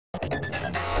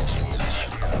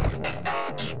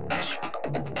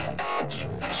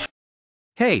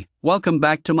Hey, welcome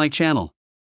back to my channel.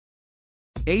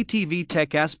 ATV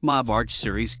TEK ASPBMOB Arch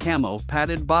Series Camo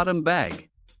Padded Bottom Bag.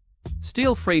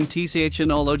 Steel frame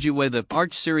technology with the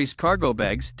Arch Series cargo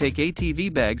bags take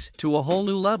ATV bags to a whole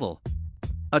new level.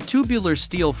 A tubular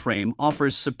steel frame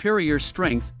offers superior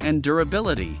strength and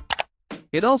durability.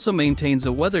 It also maintains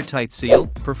a weather-tight seal,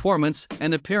 performance,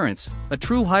 and appearance, a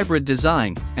true hybrid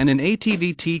design, and an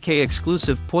ATV TEK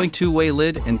exclusive 0.2-way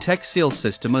lid and TEK seal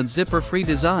system, a zipper-free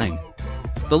design.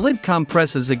 The lid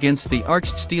compresses against the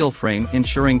arched steel frame,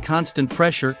 ensuring constant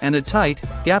pressure and a tight,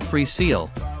 gap-free seal.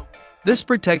 This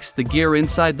protects the gear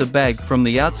inside the bag from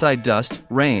the outside dust,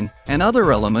 rain, and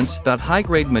other elements.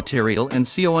 High-grade material and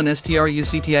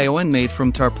construction made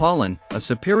from tarpaulin, a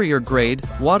superior grade,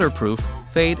 waterproof,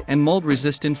 fade and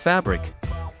mold-resistant fabric.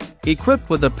 Equipped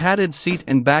with a padded seat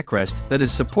and backrest that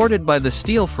is supported by the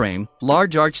steel frame,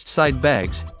 large arched side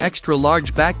bags, extra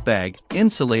large back bag,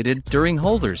 insulated during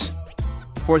holders.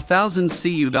 4000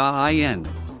 cu/in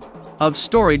of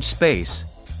storage space.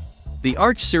 The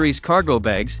Arch Series cargo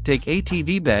bags take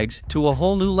ATV bags to a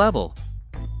whole new level.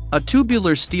 A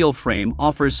tubular steel frame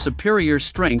offers superior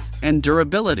strength and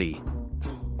durability.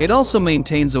 It also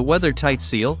maintains a weather-tight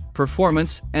seal,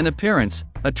 performance, and appearance,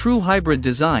 a true hybrid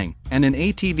design, and an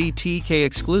ATV TEK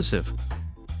exclusive.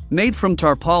 Made from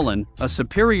tarpaulin, a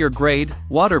superior grade,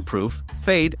 waterproof,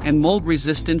 fade and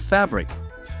mold-resistant fabric.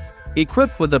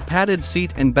 Equipped with a padded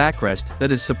seat and backrest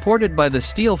that is supported by the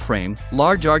steel frame,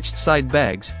 large arched side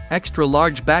bags, extra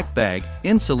large back bag,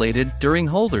 insulated during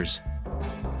holders.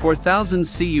 4000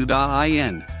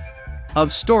 cu/in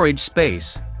of storage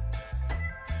space.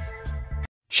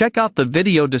 Check out the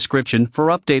video description for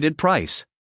updated price.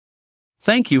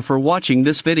 Thank you for watching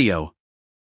this video.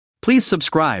 Please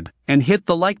subscribe and hit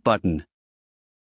the like button.